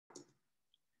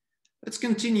Let's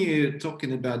continue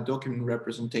talking about document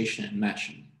representation and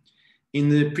matching. In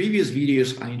the previous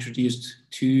videos, I introduced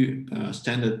two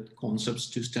standard concepts,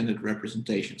 two standard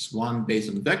representations, one based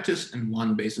on vectors and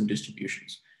one based on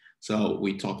distributions. So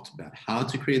we talked about how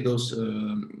to create those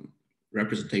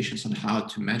representations and how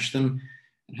to match them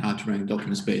and how to rank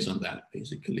documents based on that.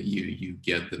 Basically, you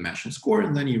get the matching score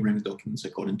and then you rank documents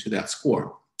according to that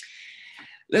score.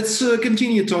 Let's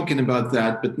continue talking about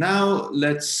that, but now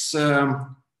let's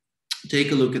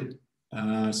take a look at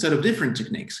a set of different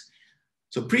techniques.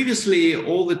 So previously,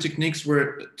 all the techniques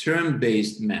were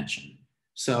term-based matching.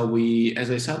 So we,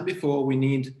 as I said before, we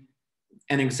need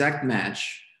an exact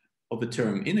match of a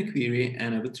term in a query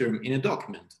and of a term in a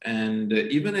document. And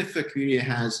even if a query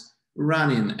has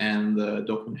run in and the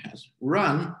document has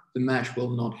run, the match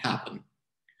will not happen.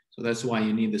 So that's why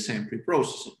you need the same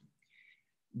pre-processing.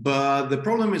 But the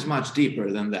problem is much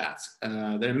deeper than that.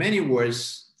 There are many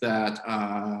words that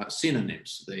are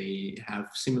synonyms. They have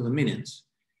similar meanings.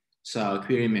 So a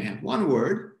query may have one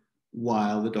word,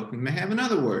 while the document may have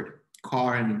another word,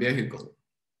 car and vehicle.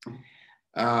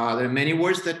 There are many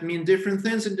words that mean different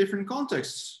things in different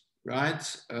contexts, right?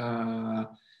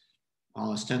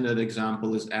 Our standard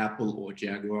example is apple or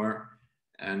jaguar.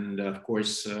 And of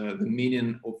course, the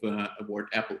meaning of a word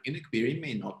apple in a query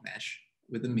may not match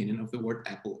with the meaning of the word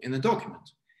apple in a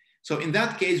document. So in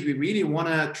that case, we really want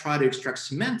to try to extract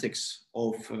semantics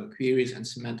of queries and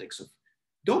semantics of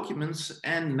documents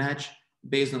and match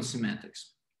based on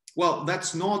semantics. Well,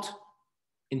 that's not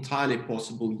entirely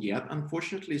possible yet,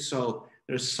 unfortunately. So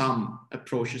there's some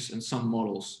approaches and some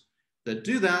models that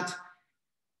do that.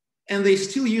 And they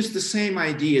still use the same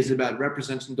ideas about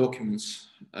representing documents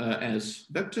as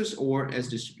vectors or as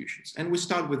distributions. And we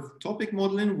start with topic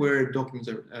modeling, where documents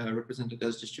are represented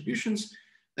as distributions.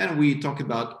 Then we talk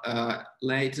about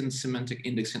latent semantic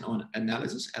indexing on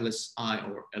analysis, LSI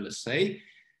or LSA,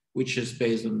 which is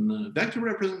based on vector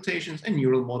representations, and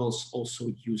neural models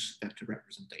also use vector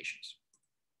representations.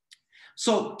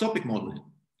 So topic modeling.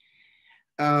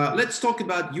 Let's talk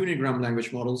about unigram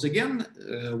language models again.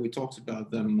 We talked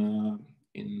about them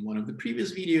in one of the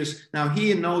previous videos. Now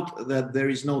here, note that there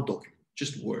is no document,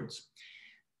 just words.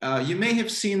 You may have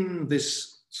seen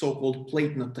this so-called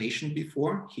plate notation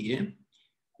before here,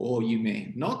 or you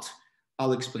may not.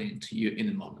 I'll explain it to you in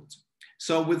a moment.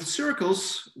 So with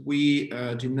circles, we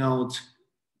denote,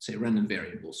 say, random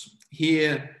variables.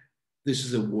 Here, this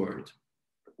is a word,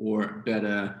 or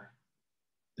better,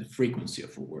 the frequency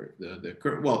of a word,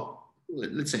 well,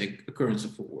 let's say occurrence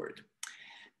of a word.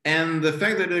 And the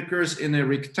fact that it occurs in a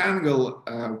rectangle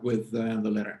with the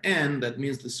letter N, that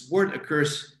means this word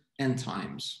occurs N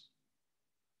times.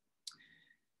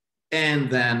 And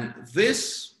then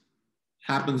this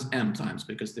happens M times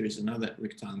because there is another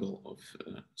rectangle of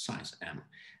size M.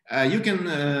 You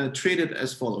can treat it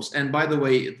as follows. And by the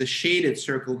way, the shaded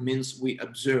circle means we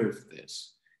observe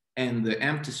this. And the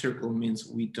empty circle means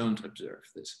we don't observe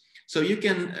this. So you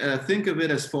can think of it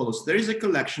as follows. There is a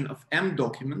collection of M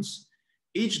documents.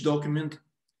 Each document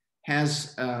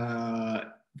has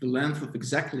the length of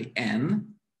exactly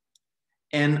N.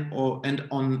 And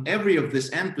on every of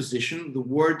this N position, the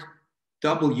word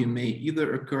W may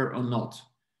either occur or not.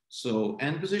 So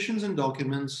N positions in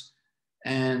documents,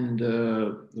 and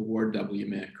the word W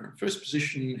may occur in first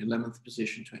position, 11th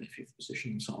position, 25th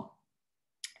position, and so on.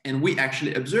 And we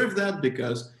actually observe that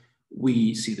because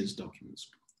we see these documents.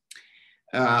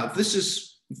 This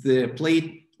is the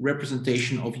plate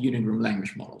representation of Unigram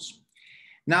language models.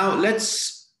 Now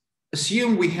let's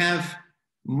assume we have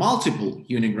multiple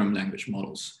Unigram language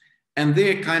models, and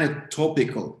they're kind of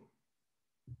topical.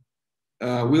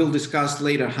 We'll discuss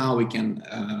later how we can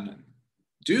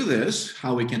do this,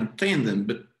 how we can obtain them.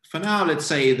 But for now, let's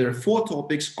say there are 4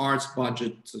 topics: arts,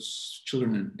 budget,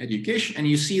 children, and education. And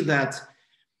you see that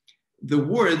the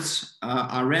words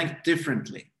are ranked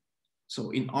differently.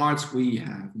 So in arts, we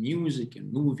have music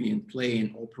and movie and play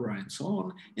and opera and so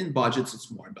on. In budgets,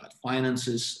 it's more about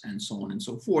finances and so on and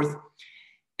so forth.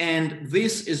 And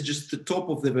this is just the top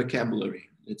of the vocabulary,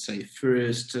 let's say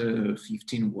first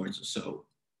 15 words or so.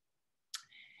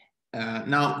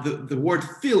 Now, the word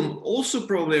film also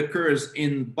probably occurs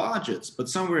in budgets, but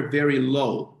somewhere very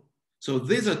low. So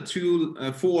these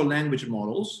are 4 language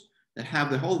models that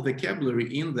have the whole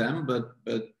vocabulary in them, but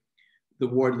the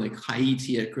word like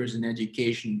Haiti occurs in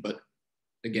education, but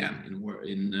again,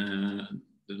 in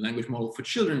the language model for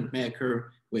children, it may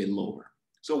occur way lower.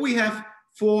 So we have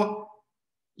 4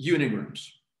 unigrams.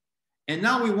 And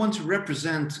now we want to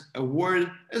represent a word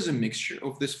as a mixture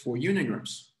of these 4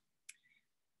 unigrams.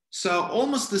 So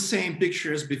almost the same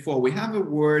picture as before. We have a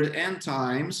word n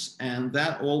times, and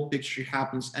that old picture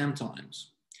happens n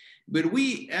times. But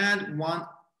we add one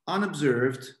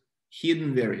unobserved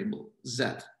hidden variable, z,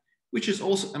 which is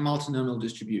also a multinomial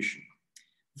distribution.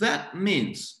 That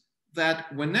means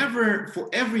that whenever, for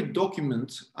every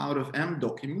document out of m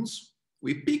documents,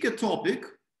 we pick a topic.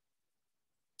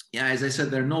 Yeah, as I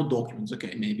said, there are no documents.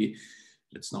 Okay, maybe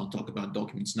let's not talk about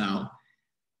documents now.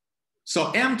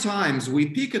 So m times we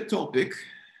pick a topic,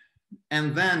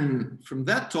 and then from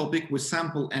that topic we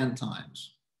sample n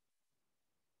times.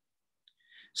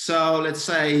 So let's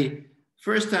say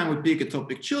first time we pick a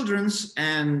topic children's,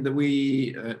 and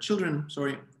we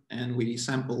and we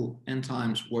sample n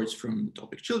times words from the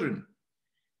topic children.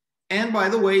 And by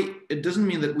the way, it doesn't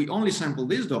mean that we only sample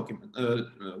these document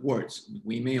words.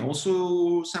 We may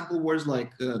also sample words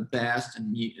like best and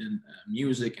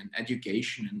music and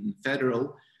education and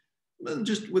federal,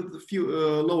 just with a few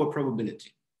lower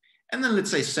probability. And then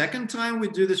let's say second time we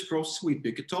do this process, we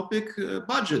pick a topic,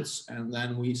 budgets, and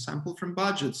then we sample from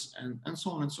budgets and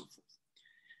so on and so forth.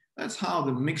 That's how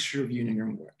the mixture of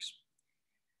unigram works.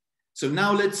 So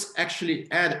now let's actually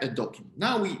add a document.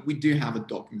 Now we do have a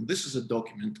document. This is a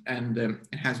document, and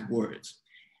it has words.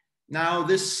 Now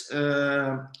this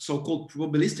so-called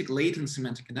probabilistic latent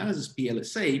semantic analysis,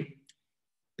 PLSA,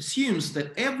 assumes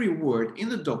that every word in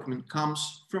the document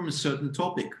comes from a certain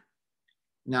topic.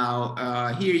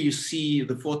 Now here you see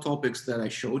the 4 topics that I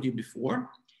showed you before: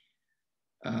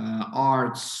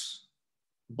 arts,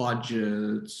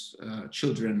 budgets,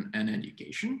 children, and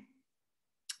education.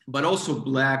 But also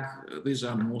black, these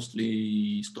are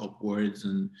mostly stop words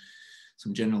and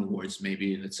some general words.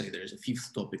 Maybe let's say there's a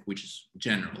 5th topic, which is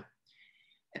general.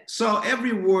 So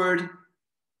every word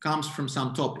comes from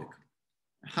some topic.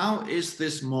 How is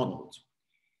this modeled?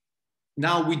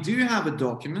 Now we do have a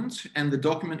document, and the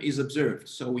document is observed.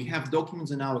 So we have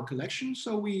documents in our collection,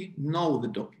 so we know the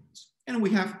documents, and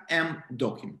we have m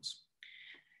documents.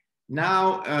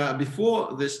 Now,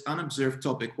 before this unobserved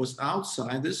topic was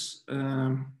outside this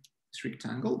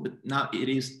rectangle, but now it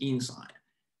is inside.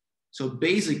 So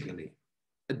basically,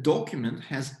 a document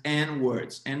has n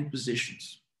words, n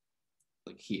positions,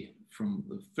 like here, from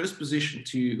the first position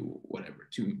to whatever,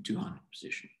 to 200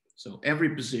 position. So every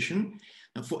position.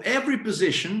 Now for every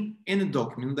position in a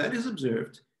document that is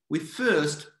observed, we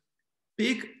first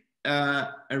pick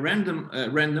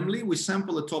randomly, we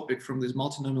sample a topic from this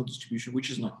multinomial distribution, which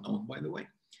is not known, by the way.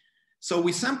 So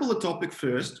we sample a topic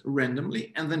first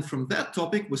randomly, and then from that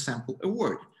topic, we sample a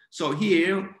word. So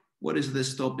here, what is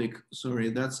this topic? Sorry,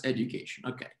 that's education.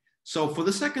 Okay. So for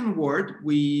the second word,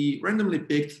 we randomly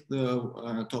picked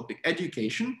the topic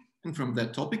education, and from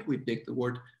that topic, we picked the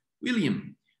word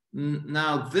William.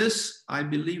 Now this, I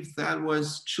believe that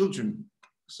was children.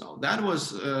 So that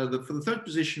was, for the third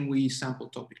position, we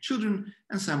sampled topic children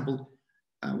and sampled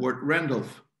word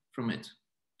Randolph from it,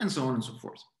 and so on and so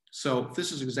forth. So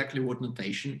this is exactly what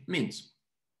notation means.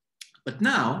 But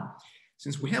now,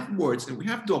 since we have words and we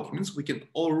have documents, we can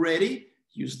already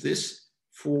use this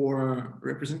for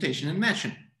representation and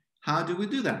matching. How do we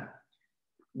do that?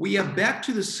 We are back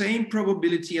to the same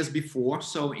probability as before.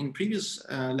 So in previous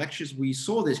lectures, we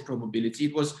saw this probability.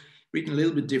 It was written a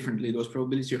little bit differently. It was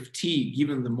probability of t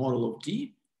given the model of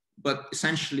d, but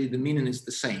essentially the meaning is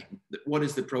the same. What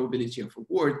is the probability of a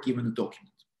word given a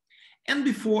document? And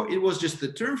before, it was just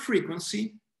the term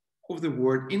frequency of the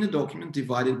word in a document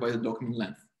divided by the document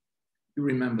length. You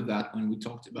remember that when we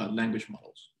talked about language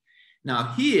models.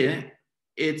 Now here,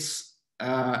 it's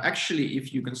actually,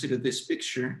 if you consider this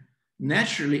picture,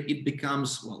 naturally it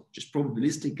becomes, well, just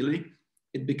probabilistically,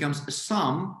 it becomes a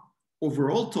sum over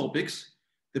all topics,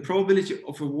 the probability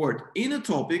of a word in a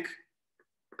topic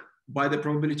by the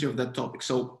probability of that topic.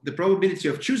 So the probability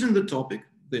of choosing the topic,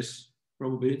 this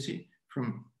probability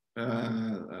from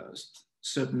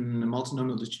certain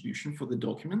multinomial distribution for the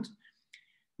document,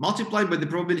 multiplied by the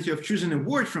probability of choosing a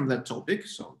word from that topic.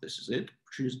 So this is it,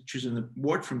 choosing a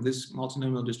word from this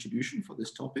multinomial distribution for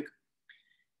this topic.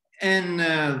 And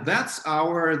that's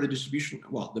the distribution,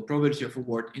 well, the probability of a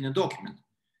word in a document.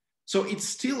 So it's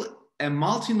still a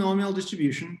multinomial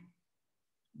distribution,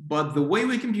 but the way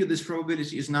we compute this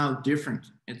probability is now different.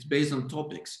 It's based on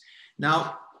topics.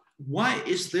 Now, why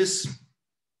is this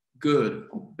good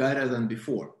or better than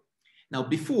before? Now,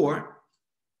 before,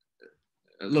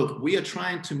 look, we are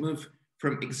trying to move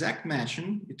from exact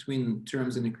matching between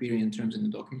terms in a query and terms in a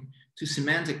document to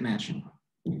semantic matching.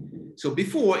 So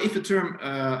before, if a term,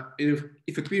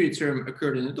 if a query term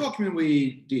occurred in a document,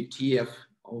 we did TF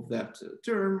of that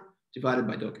term divided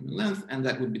by document length, and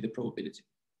that would be the probability.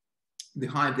 The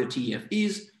higher the TF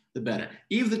is, the better.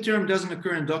 If the term doesn't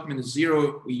occur in a document is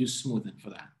 0, we use smoothing for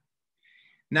that.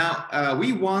 Now,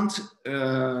 we want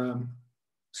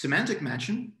semantic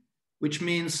matching, which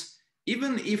means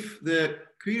even if the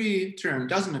query term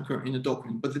doesn't occur in a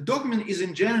document, but the document is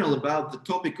in general about the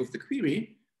topic of the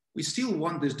query, we still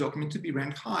want this document to be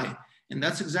ranked high. And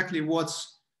that's exactly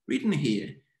what's written here.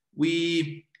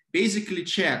 We basically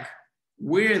check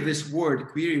where this word,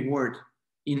 query word,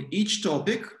 in each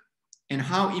topic and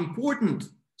how important,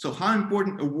 so how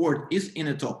important a word is in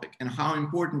a topic and how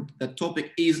important that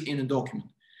topic is in a document.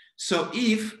 So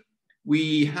if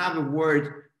we have a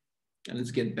word, and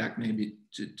let's get back maybe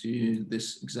to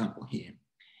this example here.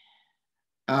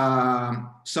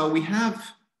 So we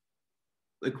have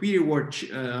the query word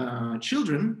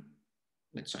children,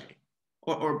 let's say,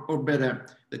 or better,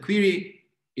 the query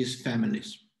is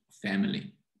families,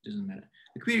 family, doesn't matter.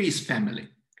 The query is family.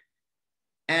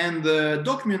 And the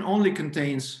document only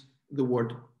contains the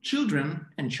word children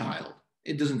and child.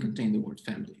 It doesn't contain the word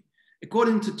family.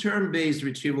 According to term-based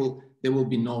retrieval, there will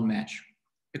be no match.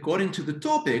 According to the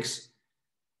topics,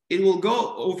 it will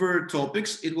go over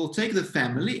topics, it will take the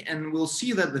family, and we'll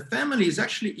see that the family is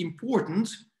actually important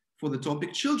for the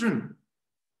topic children.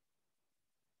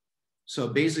 So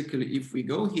basically, if we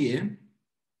go here,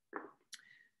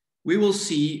 we will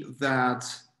see that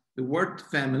the word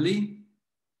family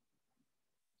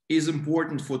is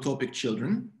important for topic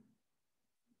children,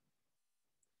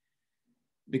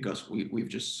 because we've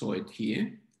just saw it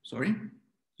here, sorry.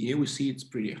 Here we see it's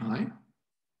pretty high.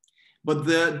 But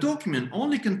the document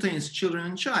only contains children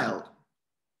and child,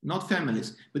 not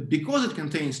families. But because it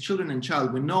contains children and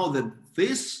child, we know that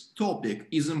this topic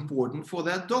is important for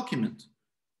that document.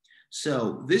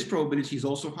 So this probability is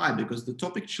also high because the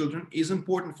topic children is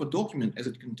important for document as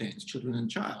it contains children and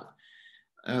child.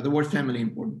 The word family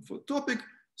important for topic,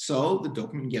 so the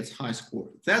document gets high score.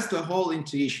 That's the whole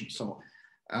intuition. So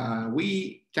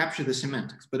we capture the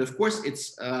semantics, but of course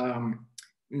it's,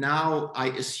 now I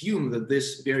assume that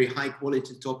these very high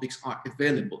quality topics are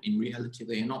available. In reality,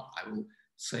 they are not. I will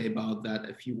say about that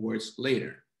a few words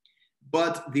later.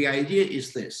 But the idea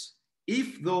is this.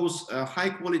 If those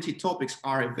high quality topics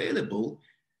are available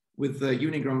with the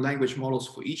Unigram language models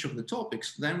for each of the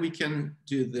topics, then we can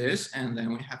do this and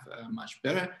then we have a much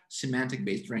better semantic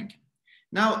based ranking.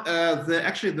 Now,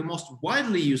 actually the most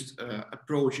widely used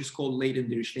approach is called Latent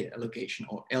Dirichlet allocation,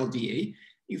 or LDA.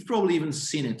 You've probably even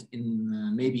seen it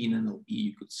in, maybe in NLP,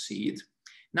 you could see it.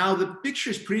 Now, the picture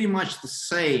is pretty much the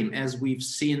same as we've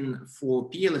seen for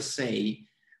PLSA.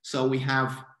 So we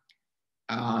have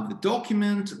the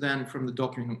document, then from the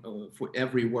document, for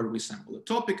every word we sample a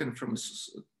topic, and from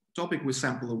a topic we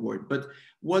sample a word. But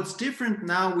what's different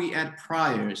now, we add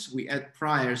priors. We add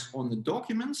priors on the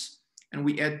documents, and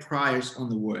we add priors on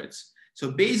the words.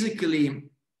 So basically,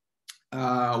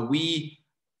 we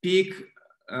pick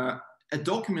a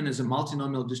document as a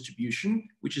multinomial distribution,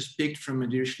 which is picked from a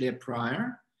Dirichlet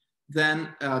prior. Then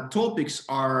topics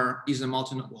are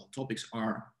topics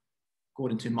are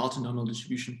according to a multinomial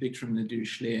distribution picked from the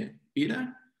Dirichlet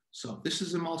beta. So this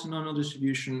is a multinomial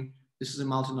distribution. This is a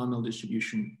multinomial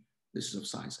distribution. This is of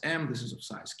size M. This is of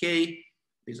size K.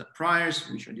 These are priors,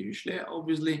 which are Dirichlet,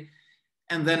 obviously.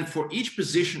 And then for each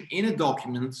position in a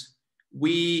document,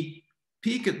 we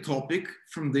pick a topic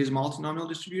from this multinomial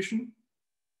distribution,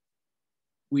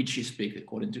 which is picked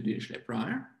according to Dirichlet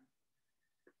prior.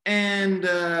 And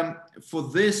for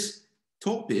this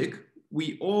topic,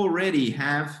 we already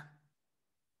have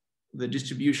the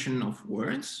distribution of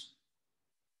words,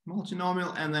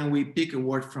 multinomial, and then we pick a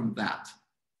word from that.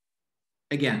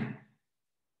 Again,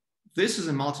 this is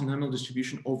a multinomial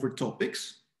distribution over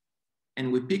topics, and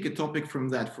we pick a topic from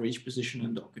that for each position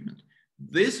and document.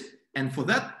 And for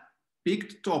that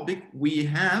picked topic, we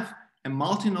have a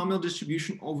multinomial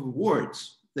distribution over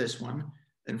words, this one,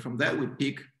 and from that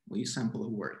we sample a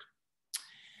word.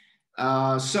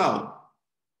 So,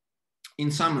 in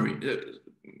summary,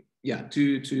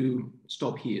 to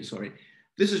stop here, sorry.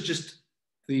 This is just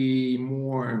the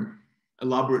more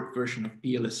elaborate version of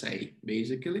PLSA,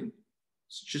 basically.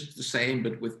 It's just the same,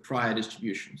 but with prior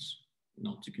distributions,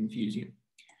 not to confuse you.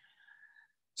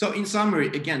 So in summary,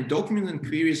 again, documents and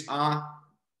queries are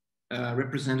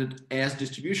represented as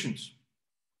distributions.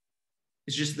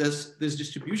 It's just these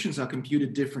distributions are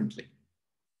computed differently.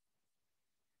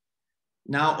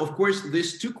 Now, of course,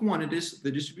 these two quantities,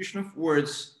 the distribution of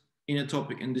words in a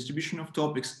topic and distribution of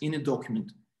topics in a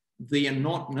document, they are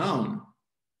not known.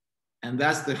 And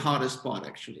that's the hardest part,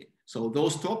 actually. So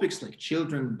those topics like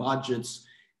children, budgets,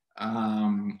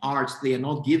 arts, they are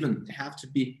not given. They have to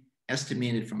be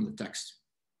estimated from the text.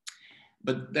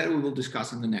 But that we will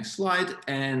discuss in the next slide.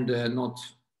 And not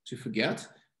to forget,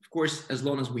 of course, as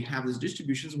long as we have these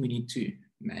distributions, we need to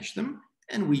match them.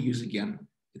 And we use, again,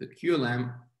 the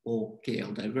QLM or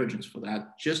KL divergence for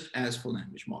that, just as for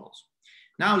language models.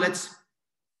 Now let's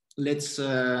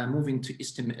move into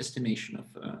estimation of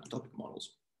topic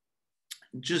models.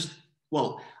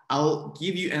 Well, I'll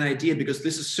give you an idea because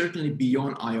this is certainly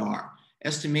beyond IR.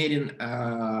 Estimating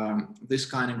this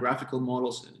kind of graphical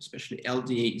models, especially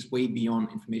LDA, is way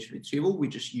beyond information retrieval. We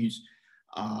just use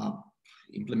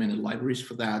implemented libraries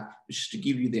for that, just to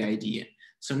give you the idea.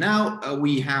 So now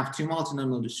we have two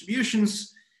multinomial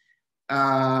distributions.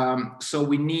 So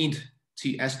we need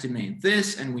to estimate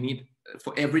this, and we need,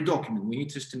 for every document, we need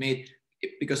to estimate,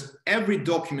 because every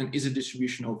document is a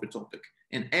distribution over topic,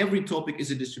 and every topic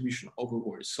is a distribution over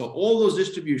words. So all those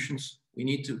distributions we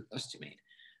need to estimate.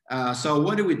 So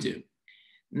what do?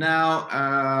 Now,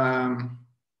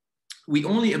 we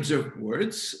only observe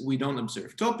words. We don't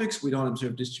observe topics. We don't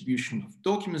observe distribution of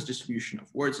documents, distribution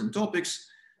of words and topics.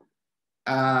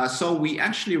 So we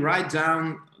actually write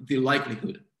down the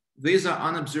likelihood. These are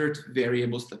unobserved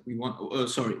variables that we want.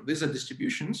 These are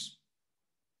distributions.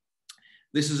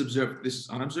 This is observed, this is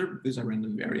unobserved. These are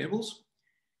random variables.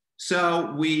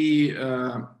 So we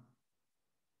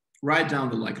write down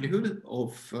the likelihood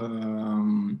of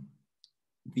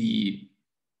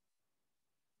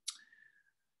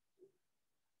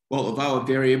of our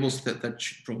variables, that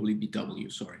should probably be W,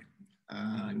 sorry,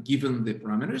 given the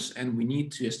parameters, and we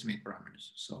need to estimate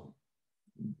parameters. So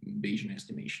Bayesian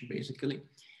estimation, basically.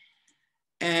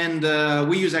 And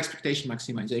we use expectation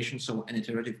maximization, so an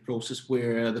iterative process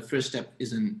where the first step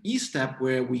is an E step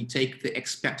where we take the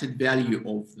expected value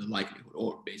of the likelihood,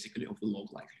 or basically of the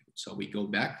log likelihood. So we go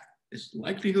back, this is the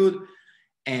likelihood,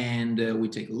 and we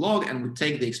take a log and we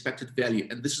take the expected value.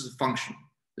 And this is a function.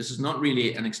 This is not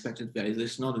really an expected value.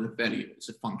 This is not a value, it's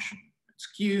a function. It's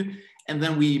Q. And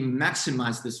then we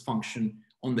maximize this function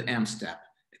on the M step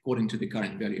according to the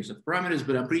current values of parameters,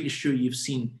 but I'm pretty sure you've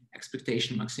seen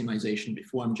expectation maximization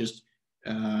before. I'm just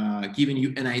giving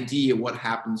you an idea what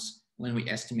happens when we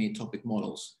estimate topic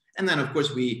models. And then of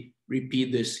course we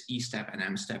repeat this E step and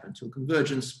M step until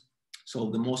convergence.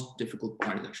 So the most difficult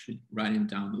part is actually writing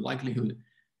down the likelihood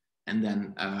and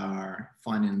then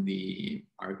finding the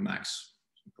argmax.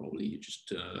 Probably you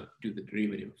just do the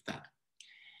derivative of that.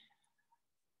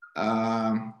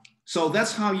 So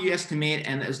that's how you estimate,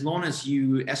 and as long as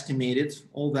you estimate it,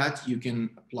 all that, you can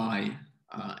apply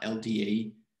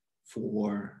LDA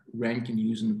for ranking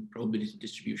using probability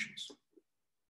distributions.